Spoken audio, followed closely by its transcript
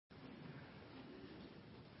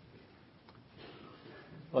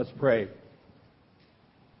Let's pray.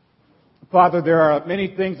 Father, there are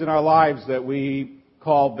many things in our lives that we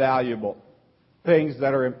call valuable, things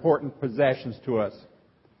that are important possessions to us.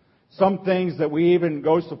 Some things that we even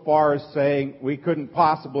go so far as saying we couldn't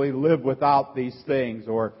possibly live without these things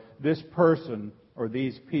or this person or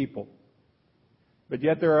these people. But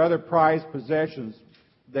yet there are other prized possessions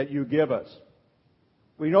that you give us.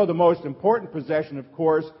 We know the most important possession, of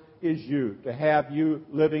course, is you, to have you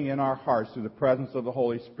living in our hearts through the presence of the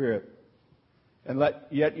Holy Spirit. And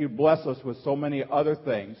yet you bless us with so many other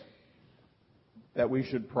things that we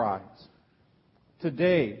should prize.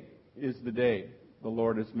 Today is the day the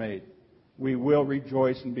Lord has made. We will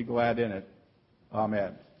rejoice and be glad in it.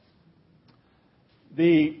 Amen.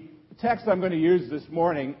 The text I'm going to use this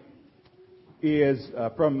morning is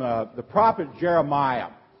from the prophet Jeremiah,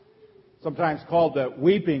 sometimes called the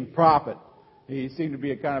weeping prophet. He seemed to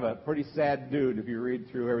be a kind of a pretty sad dude if you read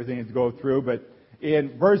through everything he's go through. But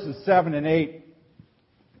in verses 7 and 8,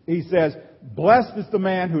 he says, "Blessed is the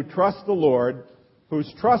man who trusts the Lord, whose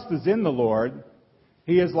trust is in the Lord.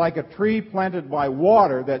 He is like a tree planted by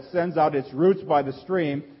water that sends out its roots by the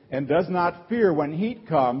stream and does not fear when heat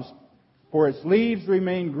comes, for its leaves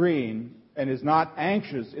remain green and is not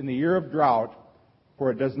anxious in the year of drought,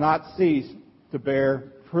 for it does not cease to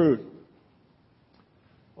bear fruit."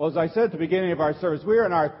 Well, as I said at the beginning of our service, we are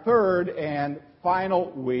in our third and final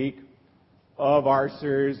week of our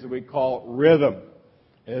series that we call Rhythm.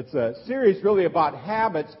 It's a series really about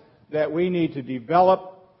habits that we need to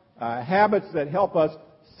develop, habits that help us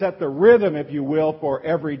set the rhythm, if you will, for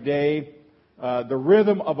every day, the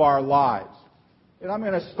rhythm of our lives. And I'm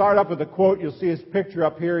going to start up with a quote. You'll see his picture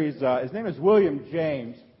up here. His name is William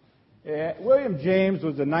James. William James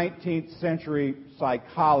was a 19th century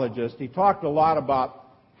psychologist. He talked a lot about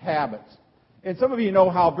habits. And some of you know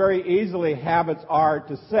how very easily habits are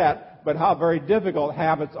to set, but how very difficult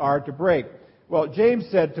habits are to break. Well, James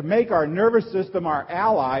said, to make our nervous system our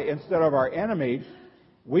ally instead of our enemy,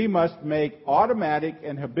 we must make automatic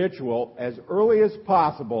and habitual as early as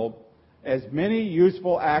possible as many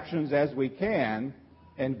useful actions as we can,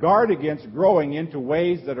 and guard against growing into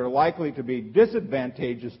ways that are likely to be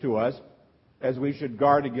disadvantageous to us, as we should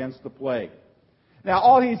guard against the plague. Now,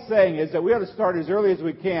 all he's saying is that we ought to start as early as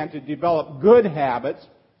we can to develop good habits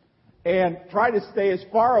and try to stay as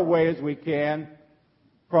far away as we can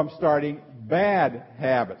from starting bad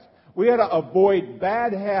habits. We ought to avoid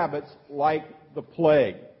bad habits like the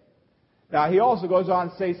plague. Now, he also goes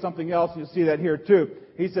on to say something else. You'll see that here too.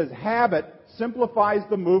 He says, habit simplifies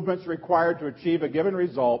the movements required to achieve a given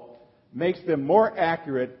result, makes them more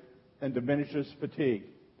accurate, and diminishes fatigue.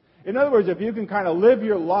 In other words, if you can kind of live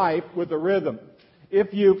your life with a rhythm,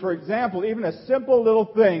 if you, for example, even a simple little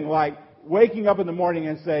thing like waking up in the morning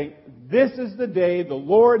and saying, "This is the day the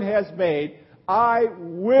Lord has made, I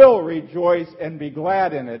will rejoice and be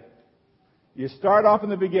glad in it," you start off in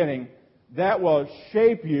the beginning, that will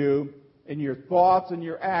shape you in your thoughts and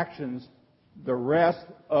your actions the rest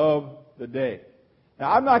of the day.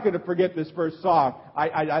 Now, I'm not going to forget this first song.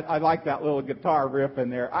 I like that little guitar riff in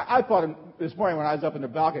there. I thought this morning when I was up in the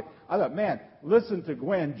balcony, I thought, man, listen to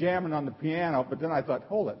Gwen jamming on the piano. But then I thought,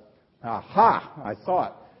 hold it. Aha, I saw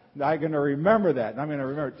it. Now I'm going to remember that. And I'm going to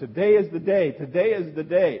remember, today is the day. Today is the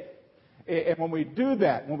day. And when we do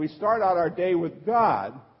that, when we start out our day with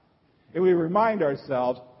God, and we remind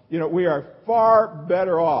ourselves, we are far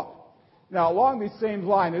better off. Now, along these same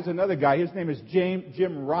lines, there's another guy. His name is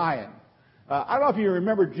Jim Ryan. I don't know if you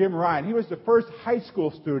remember Jim Ryan. He was the first high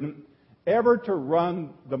school student ever to run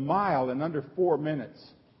the mile in under 4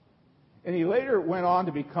 minutes. And he later went on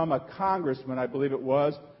to become a congressman, I believe it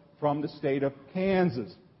was, from the state of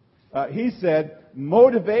Kansas. He said,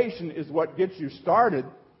 motivation is what gets you started.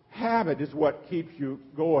 Habit is what keeps you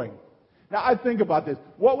going. Now, I think about this.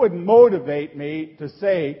 What would motivate me to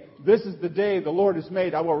say, this is the day the Lord has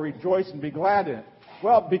made, I will rejoice and be glad in it?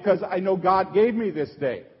 Well, because I know God gave me this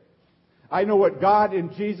day. I know what God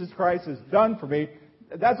in Jesus Christ has done for me.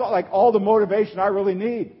 That's all the motivation I really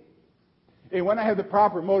need. And when I have the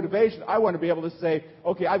proper motivation, I want to be able to say,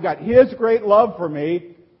 okay, I've got His great love for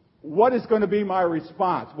me. What is going to be my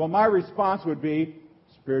response? Well, my response would be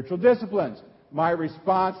spiritual disciplines. My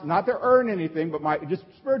response, not to earn anything, but just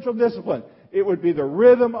spiritual discipline. It would be the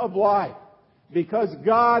rhythm of life. Because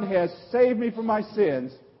God has saved me from my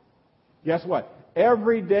sins, guess what?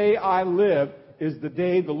 Every day I live is the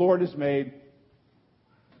day the Lord has made.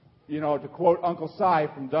 To quote Uncle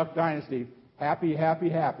Si from Duck Dynasty, happy, happy,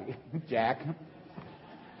 happy, Jack.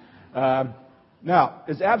 Now,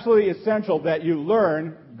 it's absolutely essential that you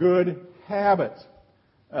learn good habits.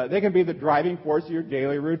 They can be the driving force of your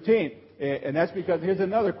daily routine. And that's because, here's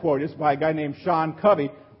another quote. It's by a guy named Sean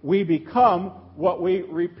Covey. We become what we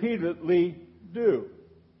repeatedly do.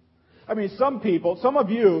 I mean, some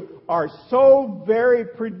of you are so very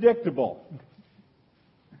predictable.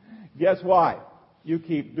 Guess why? You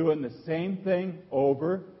keep doing the same thing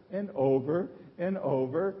over and over and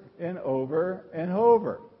over and over and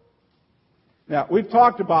over. Now, we've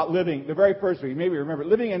talked about living, the very first week, maybe remember,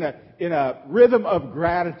 living in a rhythm of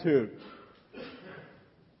gratitude.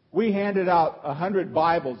 We handed out 100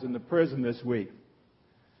 Bibles in the prison this week.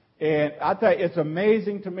 And I'll tell you, it's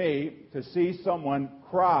amazing to me to see someone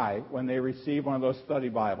cry when they receive one of those study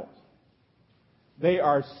Bibles. They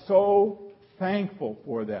are so thankful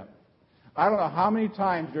for them. I don't know how many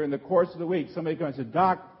times during the course of the week somebody comes and says,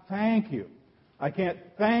 Doc, thank you. I can't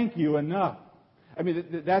thank you enough. I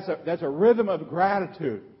mean, that's a rhythm of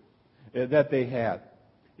gratitude that they had.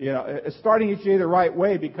 You know, it's starting each day the right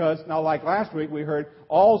way, because now, like last week, we heard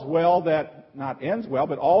all's well that not ends well,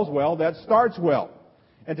 but all's well that starts well.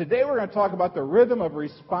 And today we're going to talk about the rhythm of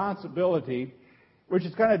responsibility, which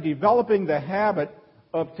is kind of developing the habit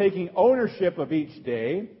of taking ownership of each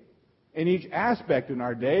day and each aspect in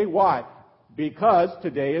our day. Why? Because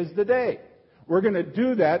today is the day. We're going to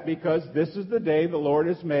do that because this is the day the Lord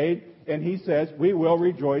has made, and He says we will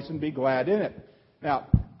rejoice and be glad in it. Now,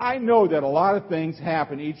 I know that a lot of things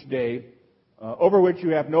happen each day over which you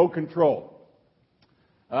have no control.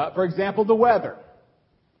 For example, the weather.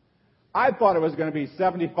 I thought it was going to be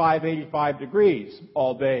 75, 85 degrees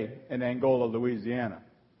all day in Angola, Louisiana.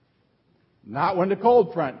 Not when the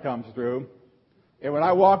cold front comes through. And when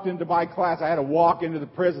I walked into my class, I had to walk into the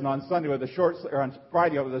prison on Sunday with on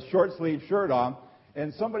Friday with a short sleeve shirt on.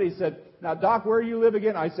 And somebody said, "Now, Doc, where do you live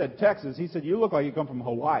again?" I said, "Texas." He said, "You look like you come from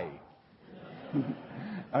Hawaii."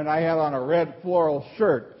 And I had on a red floral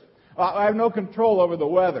shirt. I have no control over the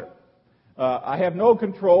weather. I have no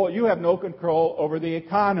control. You have no control over the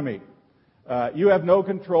economy. You have no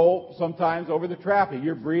control sometimes over the traffic.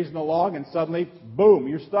 You're breezing along and suddenly, boom,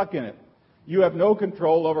 you're stuck in it. You have no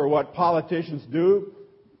control over what politicians do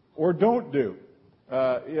or don't do.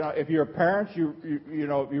 If you're parents, you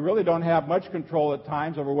really don't have much control at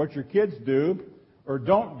times over what your kids do or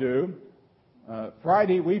don't do.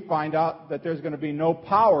 Friday, we find out that there's going to be no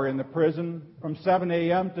power in the prison from 7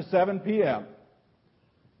 a.m. to 7 p.m.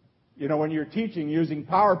 You know, when you're teaching using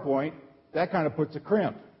PowerPoint, that kind of puts a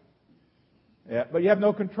crimp. Yeah, but you have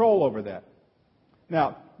no control over that.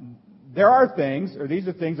 Now, there are things, or these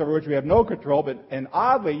are things over which we have no control, and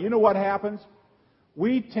oddly, you know what happens?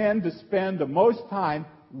 We tend to spend the most time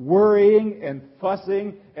worrying and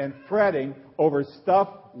fussing and fretting over stuff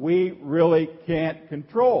we really can't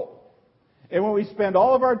control. And when we spend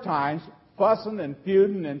all of our time fussing and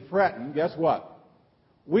feuding and fretting, guess what?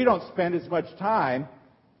 We don't spend as much time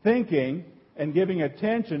thinking and giving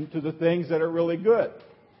attention to the things that are really good.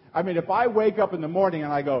 I mean, if I wake up in the morning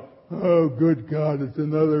and I go, "Oh, good God, it's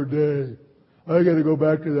another day. I got to go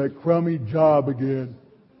back to that crummy job again."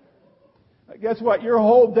 Guess what? Your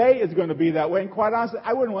whole day is going to be that way. And quite honestly,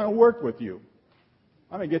 I wouldn't want to work with you.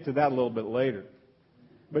 I'm going to get to that a little bit later.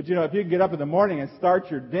 But, you know, if you get up in the morning and start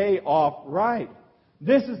your day off right,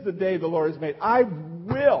 this is the day the Lord has made. I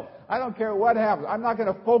will. I don't care what happens. I'm not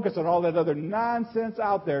going to focus on all that other nonsense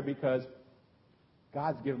out there because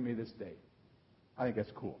God's given me this day. I think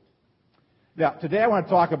that's cool. Now, today I want to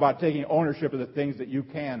talk about taking ownership of the things that you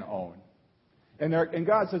can own. And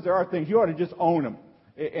God says there are things, you ought to just own them.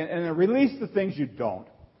 And release the things you don't.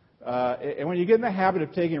 And when you get in the habit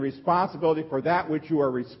of taking responsibility for that which you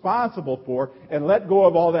are responsible for and let go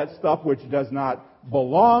of all that stuff which does not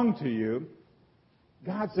belong to you,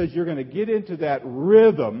 God says you're going to get into that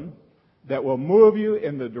rhythm that will move you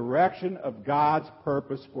in the direction of God's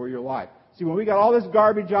purpose for your life. See, when we got all this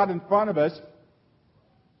garbage out in front of us,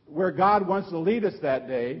 where God wants to lead us that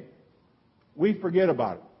day, we forget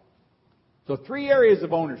about it. So 3 areas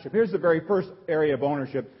of ownership. Here's the very first area of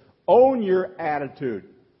ownership. Own your attitude.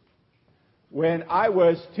 When I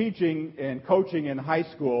was teaching and coaching in high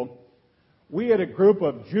school, we had a group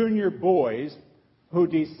of junior boys who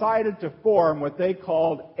decided to form what they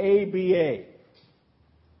called ABA.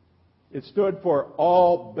 It stood for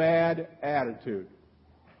All Bad Attitude.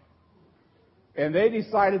 And they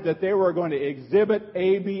decided that they were going to exhibit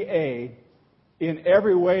ABA in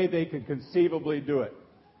every way they could conceivably do it.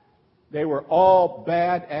 They were all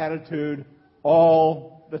bad attitude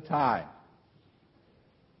all the time.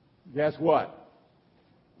 Guess what?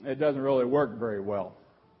 It doesn't really work very well.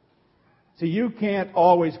 See, you can't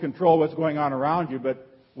always control what's going on around you, but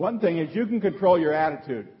one thing is you can control your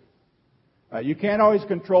attitude. You can't always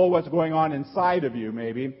control what's going on inside of you,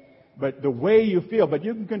 maybe, but the way you feel, but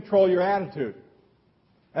you can control your attitude.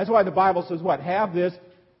 That's why the Bible says what? Have this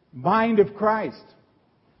mind of Christ.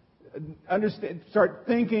 Understand, start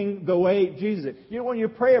thinking the way Jesus did. You know, when you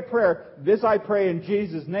pray a prayer, this I pray in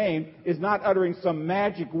Jesus' name, is not uttering some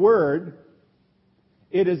magic word.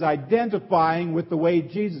 It is identifying with the way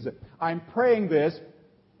Jesus did. I'm praying this,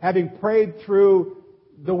 having prayed through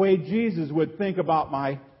the way Jesus would think about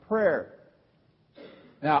my prayer.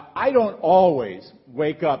 Now, I don't always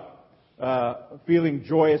wake up feeling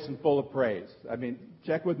joyous and full of praise. I mean,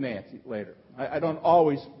 check with Nancy later. I don't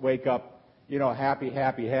always wake up, happy.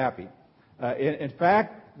 In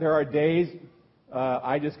fact, there are days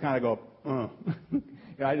I just kind of go,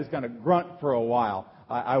 I just kind of grunt for a while.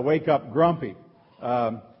 I wake up grumpy.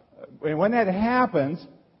 And when that happens,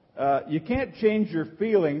 you can't change your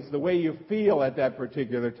feelings the way you feel at that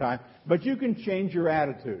particular time, but you can change your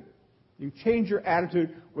attitude. You change your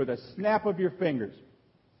attitude with a snap of your fingers.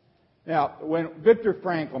 Now, when Viktor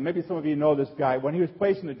Frankl, maybe some of you know this guy, when he was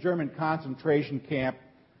placed in the German concentration camp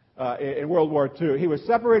in World War II, he was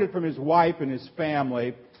separated from his wife and his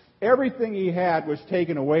family. Everything he had was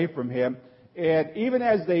taken away from him. And even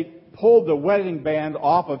as they pulled the wedding band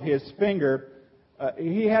off of his finger,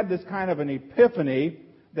 he had this kind of an epiphany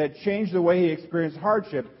that changed the way he experienced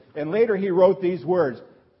hardship. And later he wrote these words,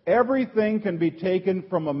 "Everything can be taken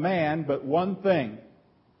from a man but one thing,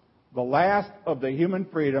 the last of the human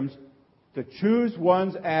freedoms, to choose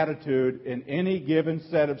one's attitude in any given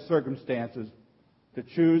set of circumstances, to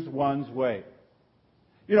choose one's way."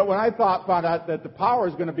 When I found out that the power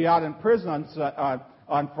is going to be out in prison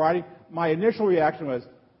on Friday, my initial reaction was,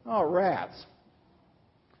 oh, rats.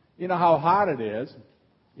 You know how hot it is.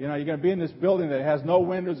 You're going to be in this building that has no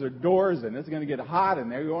windows or doors, and it's going to get hot in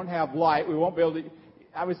there. We won't have light. We won't be able to...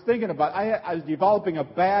 I was thinking about, I was developing a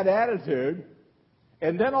bad attitude,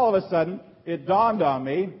 and then all of a sudden, it dawned on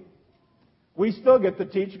me, we still get to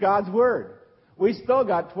teach God's Word. We still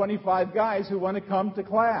got 25 guys who want to come to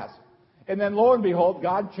class. And then lo and behold,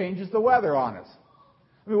 God changes the weather on us.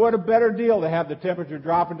 I mean, what a better deal to have the temperature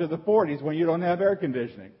drop into the 40s when you don't have air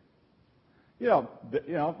conditioning. We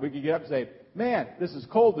could get up and say, man, this is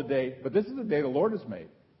cold today, but this is the day the Lord has made.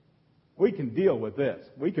 We can deal with this.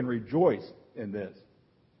 We can rejoice in this.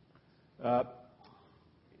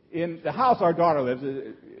 In the house our daughter lives,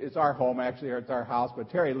 it's our home actually, or it's our house,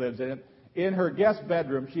 but Terry lives in it. In her guest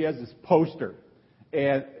bedroom, she has this poster,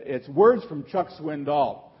 and it's words from Chuck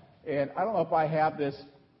Swindoll. And I don't know if I have this.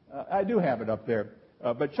 I do have it up there.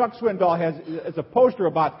 But Chuck Swindoll has a poster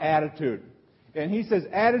about attitude. And he says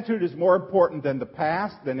attitude is more important than the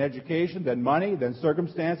past, than education, than money, than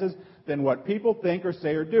circumstances, than what people think or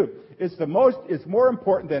say or do. It's more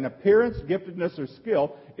important than appearance, giftedness, or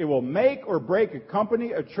skill. It will make or break a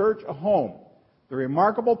company, a church, a home. The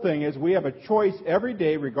remarkable thing is we have a choice every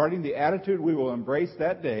day regarding the attitude we will embrace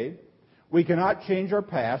that day. We cannot change our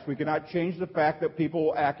past. We cannot change the fact that people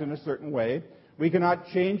will act in a certain way. We cannot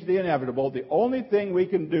change the inevitable. The only thing we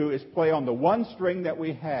can do is play on the one string that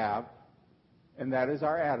we have, and that is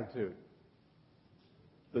our attitude.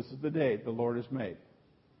 This is the day the Lord has made.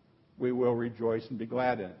 We will rejoice and be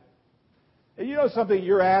glad in it. And you know something?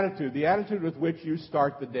 Your attitude, the attitude with which you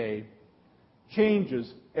start the day,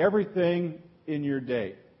 changes everything in your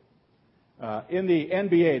day. In the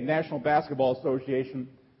NBA, National Basketball Association,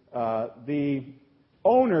 the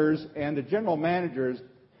owners and the general managers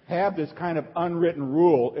have this kind of unwritten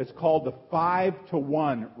rule. It's called the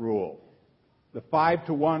 5-to-1 rule. The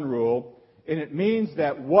 5-to-1 rule. And it means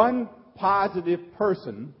that one positive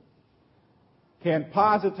person can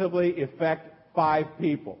positively affect 5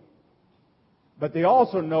 people. But they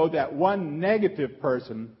also know that one negative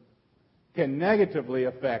person can negatively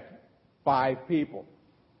affect 5 people.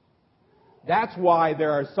 That's why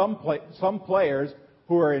there are some players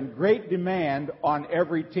who are in great demand on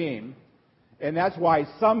every team, and that's why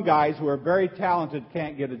some guys who are very talented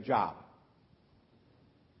can't get a job.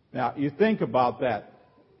 Now, you think about that.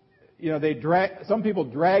 Some people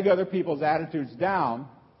drag other people's attitudes down.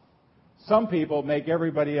 Some people make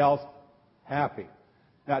everybody else happy.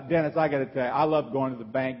 Now, Dennis, I got to tell you, I love going to the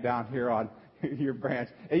bank down here on your branch.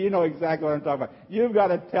 And you know exactly what I'm talking about. You've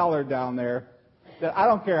got a teller down there that I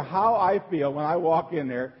don't care how I feel when I walk in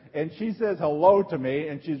there and she says hello to me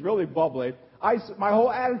and she's really bubbly, my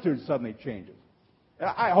whole attitude suddenly changes.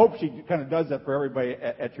 I hope she kind of does that for everybody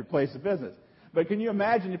at your place of business. But can you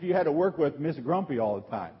imagine if you had to work with Miss Grumpy all the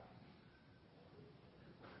time?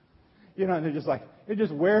 And they're just like, it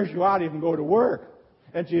just wears you out to even go to work.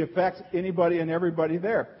 And she affects anybody and everybody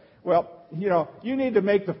there. Well, you need to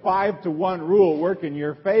make the 5-to-1 rule work in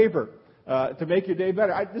your favor to make your day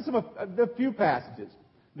better. This is a few passages.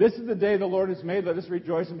 This is the day the Lord has made. Let us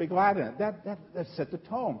rejoice and be glad in it. That set the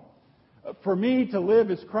tone. For me to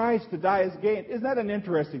live is Christ, to die is gain. Isn't that an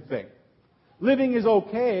interesting thing? Living is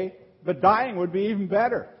okay, but dying would be even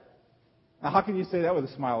better. Now, how can you say that with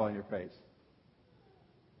a smile on your face?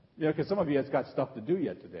 You know, because some of you have got stuff to do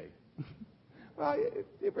yet today. Well,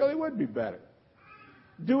 it really would be better.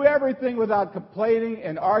 Do everything without complaining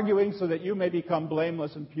and arguing so that you may become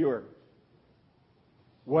blameless and pure.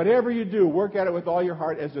 Whatever you do, work at it with all your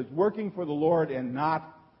heart as it's working for the Lord and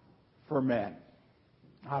not for men.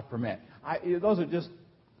 Not for men.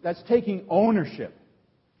 That's taking ownership.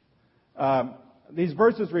 These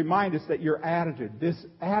verses remind us that your attitude, this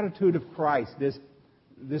attitude of Christ,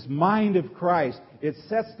 this mind of Christ, it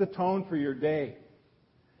sets the tone for your day.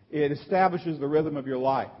 It establishes the rhythm of your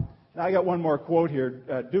life. Now, I got one more quote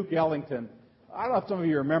here. Duke Ellington. I don't know if some of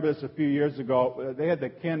you remember this a few years ago. They had the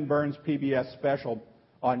Ken Burns PBS special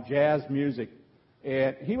on jazz music.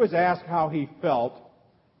 And he was asked how he felt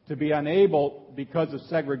to be unable, because of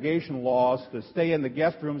segregation laws, to stay in the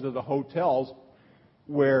guest rooms of the hotels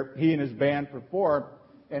where he and his band performed.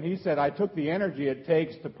 And he said, I took the energy it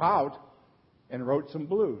takes to pout and wrote some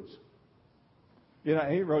blues. You know,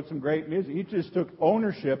 he wrote some great music. He just took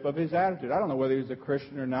ownership of his attitude. I don't know whether he was a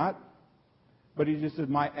Christian or not, but he just said,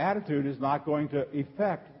 my attitude is not going to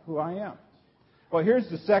affect who I am. Well, here's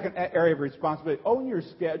the second area of responsibility. Own your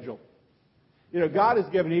schedule. You know, God has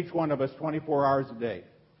given each one of us 24 hours a day.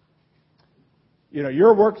 You know,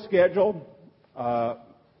 your work schedule,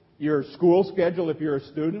 your school schedule if you're a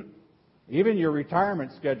student, even your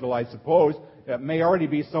retirement schedule, I suppose, may already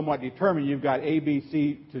be somewhat determined. You've got A, B,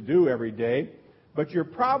 C to do every day, but you're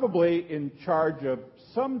probably in charge of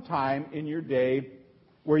some time in your day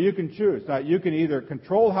where you can choose. Now, you can either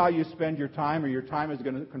control how you spend your time, or your time is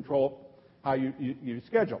going to control how you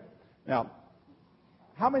schedule. Now,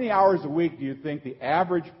 how many hours a week do you think the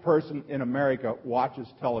average person in America watches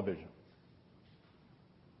television?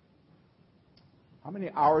 How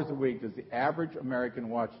many hours a week does the average American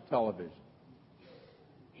watch television?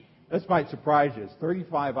 This might surprise you. It's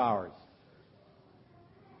 35 hours.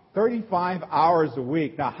 35 hours a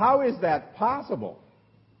week. Now, how is that possible?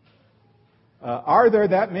 Are there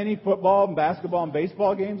that many football and basketball and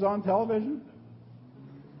baseball games on television?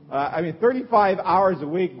 35 hours a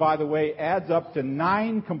week, by the way, adds up to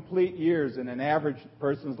 9 complete years in an average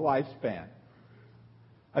person's lifespan.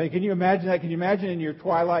 I mean, can you imagine that? Can you imagine in your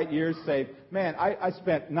twilight years say, man, I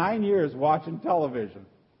spent 9 years watching television.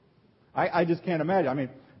 I just can't imagine. I mean,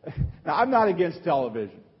 now I'm not against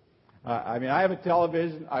television. I have a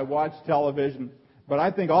television, I watch television, but I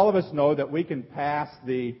think all of us know that we can pass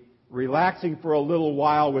the relaxing for a little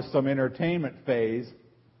while with some entertainment phase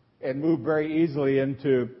and move very easily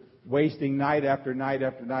into wasting night after night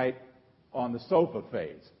after night on the sofa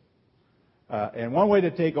phase. And one way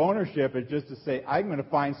to take ownership is just to say, I'm going to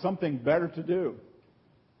find something better to do.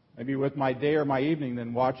 Maybe with my day or my evening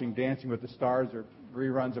than watching Dancing with the Stars or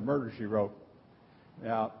reruns of Murder, She Wrote.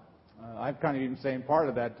 Now, I'm kind of even saying part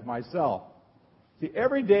of that to myself. See,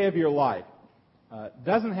 every day of your life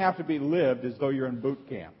doesn't have to be lived as though you're in boot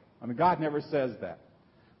camp. I mean, God never says that.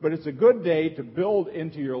 But it's a good day to build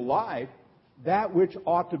into your life that which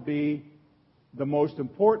ought to be the most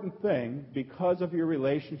important thing because of your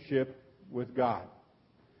relationship with God.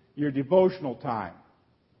 Your devotional time.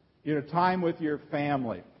 Time with your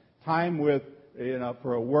family. Time with,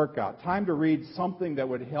 for a workout. Time to read something that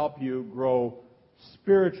would help you grow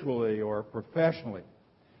spiritually or professionally.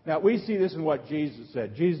 Now, we see this in what Jesus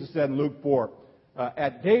said. Jesus said in Luke 4,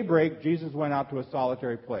 at daybreak, Jesus went out to a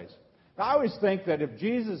solitary place. Now, I always think that if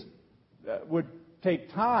Jesus would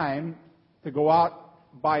take time to go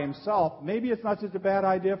out by himself, maybe it's not such a bad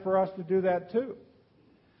idea for us to do that too.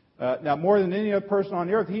 Now, more than any other person on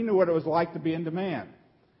the earth, he knew what it was like to be in demand.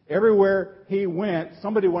 Everywhere he went,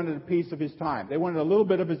 somebody wanted a piece of his time. They wanted a little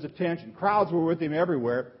bit of his attention. Crowds were with him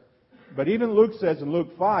everywhere. But even Luke says in Luke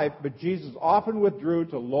 5, but Jesus often withdrew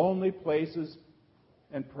to lonely places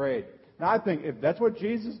and prayed. Now, I think if that's what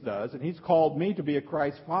Jesus does, and he's called me to be a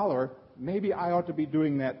Christ follower, maybe I ought to be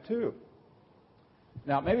doing that too.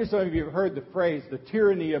 Now, maybe some of you have heard the phrase, the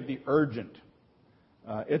tyranny of the urgent.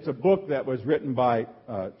 It's a book that was written by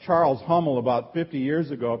Charles Hummel about 50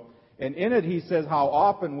 years ago. And in it he says how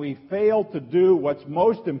often we fail to do what's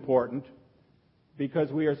most important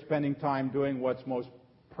because we are spending time doing what's most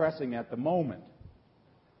pressing at the moment.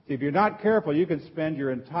 See, if you're not careful, you can spend your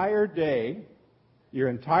entire day, your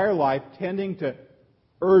entire life tending to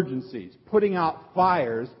urgencies, putting out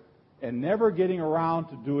fires, and never getting around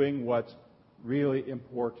to doing what's really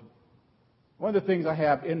important. One of the things I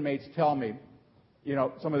have inmates tell me,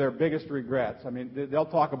 some of their biggest regrets. I mean, they'll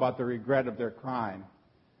talk about the regret of their crime,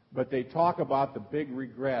 but they talk about the big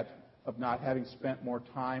regret of not having spent more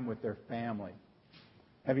time with their family,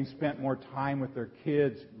 having spent more time with their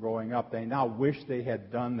kids growing up. They now wish they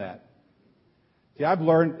had done that. See, I've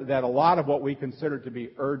learned that a lot of what we consider to be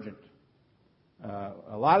urgent,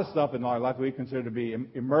 a lot of stuff in our life we consider to be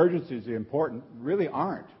emergencies, important, really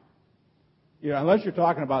aren't. Unless you're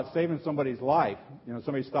talking about saving somebody's life,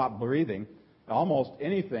 somebody stopped breathing, almost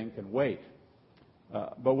anything can wait.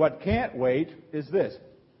 But what can't wait is this: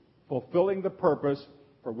 fulfilling the purpose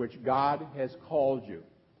for which God has called you.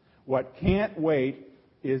 What can't wait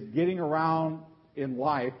is getting around in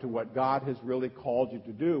life to what God has really called you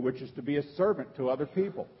to do, which is to be a servant to other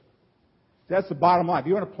people. That's the bottom line. If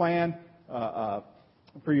you want to plan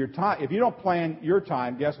for your time, if you don't plan your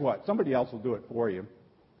time, guess what? Somebody else will do it for you.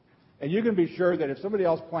 And you can be sure that if somebody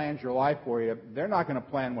else plans your life for you, they're not going to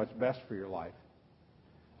plan what's best for your life.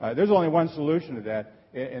 There's only one solution to that,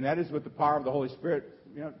 and that is with the power of the Holy Spirit.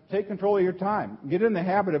 Take control of your time. Get in the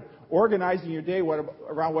habit of organizing your day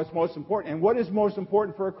around what's most important. And what is most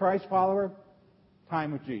important for a Christ follower?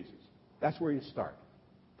 Time with Jesus. That's where you start.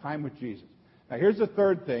 Time with Jesus. Now, here's the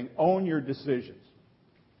third thing. Own your decisions.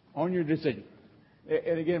 Own your decisions.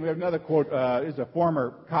 And again, we have another quote. This is a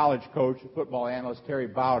former college coach, football analyst, Terry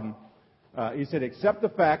Bowden. He said, accept the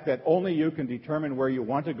fact that only you can determine where you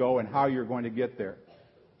want to go and how you're going to get there.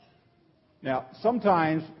 Now,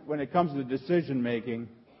 sometimes when it comes to decision making,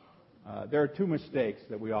 there are two mistakes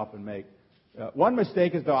that we often make. One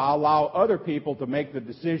mistake is to allow other people to make the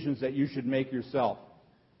decisions that you should make yourself,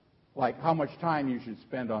 like how much time you should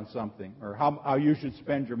spend on something, or how you should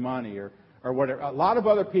spend your money, or whatever. A lot of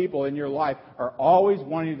other people in your life are always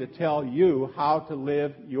wanting to tell you how to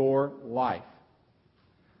live your life.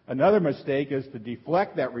 Another mistake is to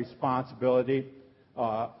deflect that responsibility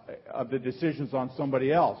of the decisions on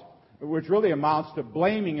somebody else, which really amounts to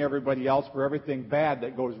blaming everybody else for everything bad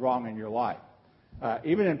that goes wrong in your life.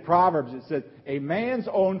 Even in Proverbs it says, a man's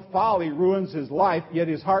own folly ruins his life, yet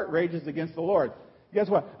his heart rages against the Lord. Guess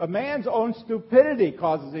what? A man's own stupidity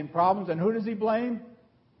causes him problems, and who does he blame?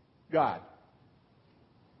 God.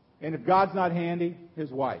 And if God's not handy, his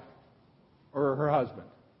wife, or her husband,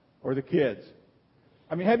 or the kids.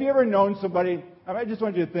 I mean, have you ever known somebody, I just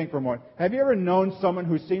want you to think for a moment, have you ever known someone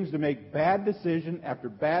who seems to make bad decision after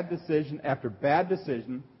bad decision after bad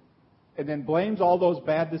decision, and then blames all those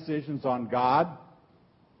bad decisions on God,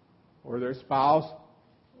 or their spouse,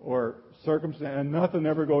 or circumstance, and nothing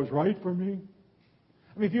ever goes right for me?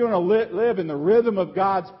 I mean, if you want to live in the rhythm of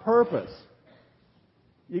God's purpose,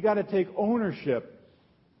 you got to take ownership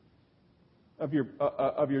of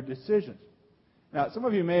your decisions. Now, some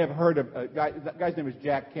of you may have heard of a guy. That guy's name is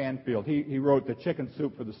Jack Canfield. He wrote The Chicken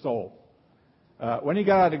Soup for the Soul. When he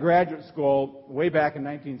got out of graduate school, way back in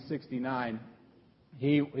 1969,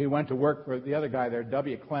 he went to work for the other guy there,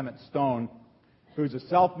 W. Clement Stone, who's a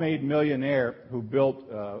self-made millionaire who built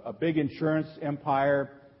a big insurance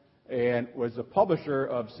empire and was a publisher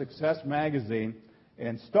of Success magazine.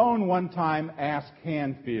 And Stone one time asked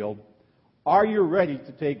Canfield, are you ready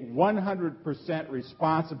to take 100%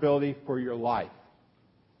 responsibility for your life?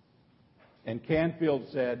 And Canfield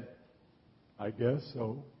said, I guess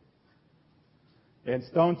so. And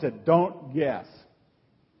Stone said, don't guess.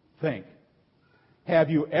 Think. Have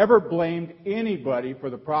you ever blamed anybody for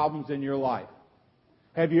the problems in your life?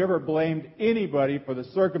 Have you ever blamed anybody for the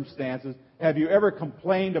circumstances? Have you ever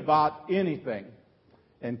complained about anything?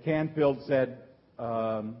 And Canfield said,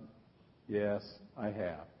 yes, I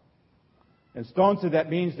have. And Stone said that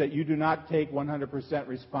means that you do not take 100%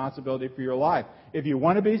 responsibility for your life. If you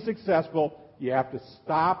want to be successful, you have to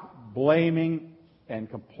stop blaming and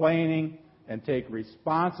complaining and take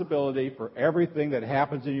responsibility for everything that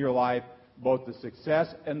happens in your life, both the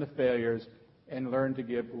success and the failures, and learn to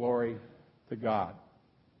give glory to God.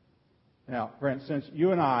 Now, friends, since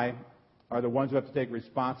you and I are the ones who have to take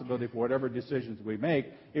responsibility for whatever decisions we make,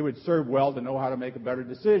 it would serve well to know how to make a better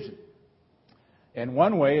decision. And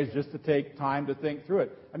one way is just to take time to think through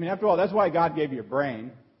it. I mean, after all, that's why God gave you a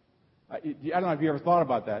brain. I don't know if you ever thought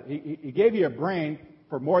about that. He gave you a brain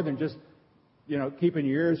for more than just, keeping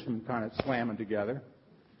your ears from kind of slamming together.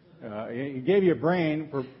 He gave you a brain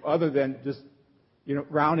for other than just,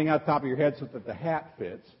 rounding out the top of your head so that the hat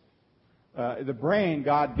fits. The brain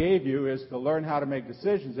God gave you is to learn how to make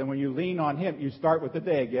decisions. And when you lean on Him, you start with the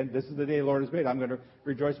day again. This is the day the Lord has made. I'm going to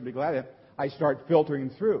rejoice and be glad in it. I start filtering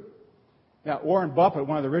through. Now, Warren Buffett,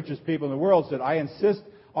 one of the richest people in the world, said, I insist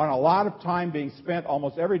on a lot of time being spent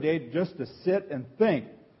almost every day just to sit and think.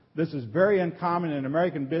 This is very uncommon in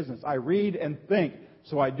American business. I read and think,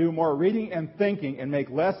 so I do more reading and thinking and make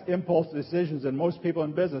less impulse decisions than most people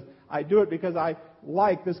in business. I do it because I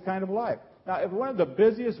like this kind of life. Now, if one of the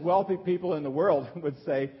busiest, wealthy people in the world would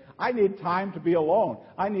say, I need time to be alone.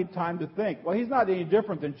 I need time to think. Well, he's not any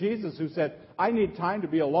different than Jesus, who said, I need time to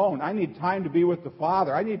be alone. I need time to be with the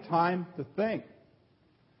Father. I need time to think.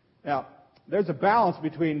 Now, there's a balance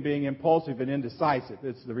between being impulsive and indecisive.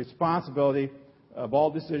 It's the responsibility of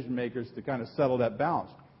all decision makers to kind of settle that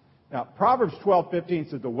balance. Now, Proverbs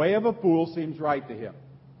 12:15 says, the way of a fool seems right to him,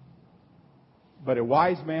 but a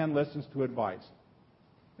wise man listens to advice.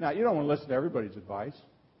 Now, you don't want to listen to everybody's advice.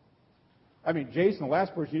 I mean, Jason, the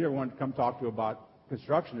last person you ever wanted to come talk to about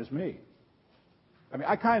construction is me. I mean,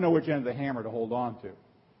 I kind of know which end of the hammer to hold on to.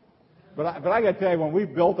 But I got to tell you, when we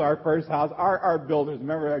built our first house, our builder, the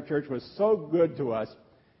member of our church, was so good to us.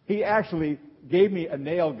 He actually gave me a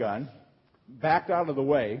nail gun, backed out of the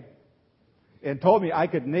way, and told me I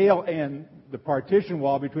could nail in the partition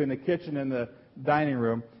wall between the kitchen and the dining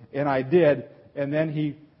room, and I did. And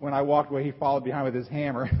then when I walked away, he followed behind with his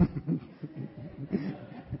hammer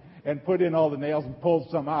and put in all the nails and pulled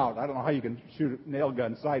some out. I don't know how you can shoot a nail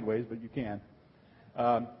gun sideways, but you can.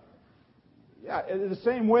 In the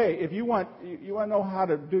same way, if you want to know how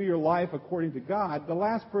to do your life according to God, the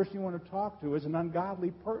last person you want to talk to is an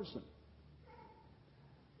ungodly person.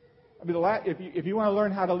 I mean, if you want to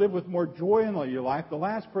learn how to live with more joy in your life, the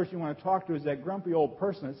last person you want to talk to is that grumpy old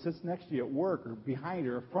person that sits next to you at work or behind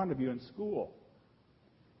you or in front of you in school.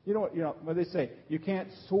 You know what they say? You can't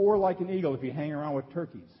soar like an eagle if you hang around with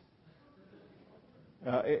turkeys.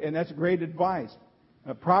 And that's great advice.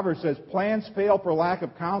 Proverbs says, plans fail for lack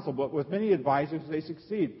of counsel, but with many advisors they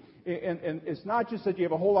succeed. And it's not just that you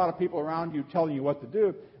have a whole lot of people around you telling you what to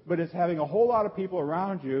do, but it's having a whole lot of people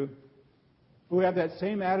around you who have that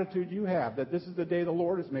same attitude you have, that this is the day the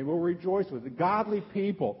Lord has made. We'll rejoice with it. The godly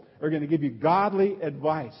people are going to give you godly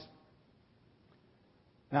advice.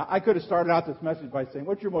 Now, I could have started out this message by saying,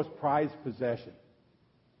 what's your most prized possession?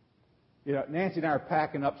 You know, Nancy and I are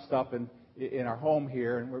packing up stuff in our home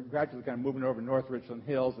here, and we're gradually kind of moving over to North Richland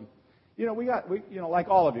Hills. And, like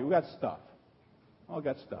all of you, we got stuff. All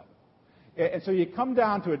got stuff. And so you come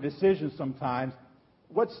down to a decision sometimes,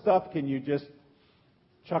 what stuff can you just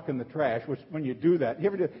chuck in the trash? Which, when you do that,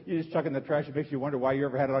 you just chuck in the trash, it makes you wonder why you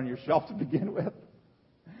ever had it on your shelf to begin with.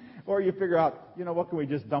 Or you figure out, what can we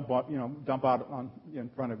just dump out in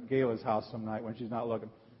front of Gayla's house some night when she's not looking.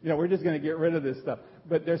 We're just going to get rid of this stuff.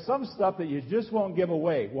 But there's some stuff that you just won't give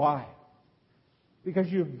away. Why? Because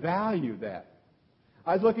you value that.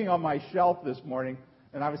 I was looking on my shelf this morning,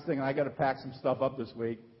 and I was thinking I got to pack some stuff up this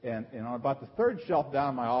week. And on about the third shelf down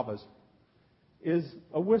in my office is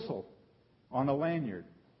a whistle on a lanyard.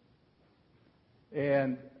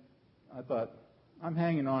 And I thought, I'm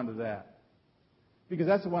hanging on to that. Because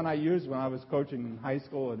that's the one I used when I was coaching in high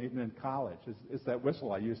school and even in college. It's that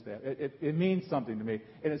whistle I used to have. It means something to me.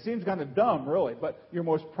 And it seems kind of dumb, really, but your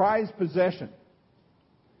most prized possession.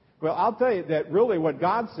 Well, I'll tell you that really what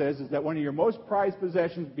God says is that one of your most prized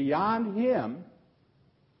possessions beyond Him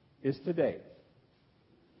is today.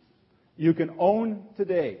 You can own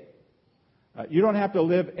today. You don't have to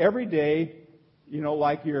live every day,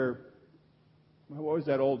 like what was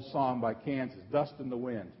that old song by Kansas? Dust in the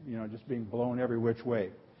wind, just being blown every which way.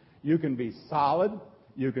 You can be solid.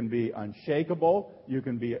 You can be unshakable. You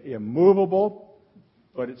can be immovable.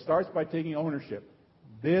 But it starts by taking ownership.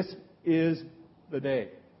 This is the day.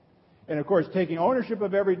 And, of course, taking ownership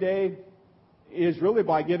of every day is really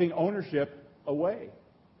by giving ownership away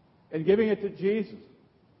and giving it to Jesus.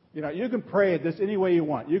 You can pray this any way you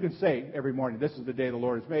want. You can say every morning, this is the day the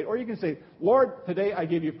Lord has made. Or you can say, Lord, today I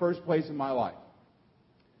give you first place in my life.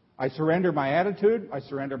 I surrender my attitude. I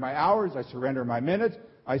surrender my hours. I surrender my minutes.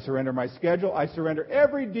 I surrender my schedule. I surrender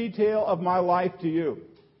every detail of my life to you.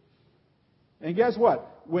 And guess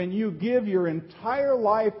what? When you give your entire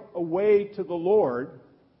life away to the Lord,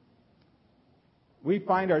 we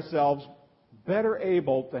find ourselves better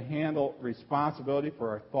able to handle responsibility for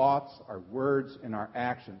our thoughts, our words, and our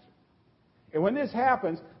actions. And when this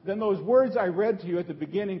happens, then those words I read to you at the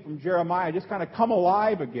beginning from Jeremiah just kind of come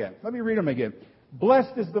alive again. Let me read them again.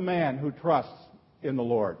 Blessed is the man who trusts in the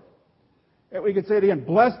Lord. And we could say it again.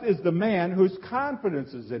 Blessed is the man whose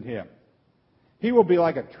confidence is in Him. He will be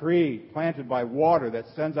like a tree planted by water that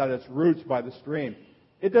sends out its roots by the stream.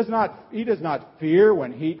 He does not fear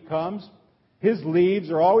when heat comes. His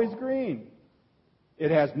leaves are always green.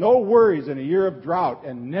 It has no worries in a year of drought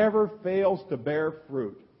and never fails to bear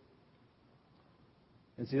fruit.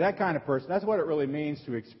 And see, that kind of person, that's what it really means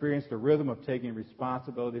to experience the rhythm of taking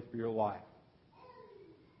responsibility for your life.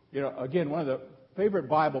 Again, one of the favorite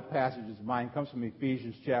Bible passages of mine comes from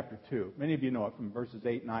Ephesians chapter 2. Many of you know it from verses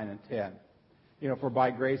 8, 9, and 10. For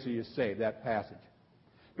by grace are you saved, that passage.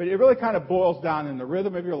 But it really kind of boils down in the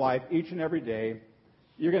rhythm of your life each and every day.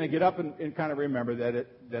 you're going to get up and kind of remember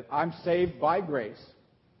that I'm saved by grace.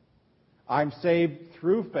 I'm saved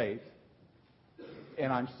through faith.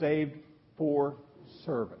 And I'm saved for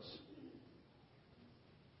service.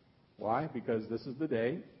 Why? Because this is the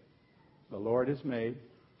day the Lord has made.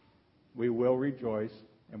 We will rejoice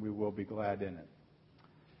and we will be glad in it.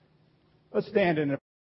 Let's stand in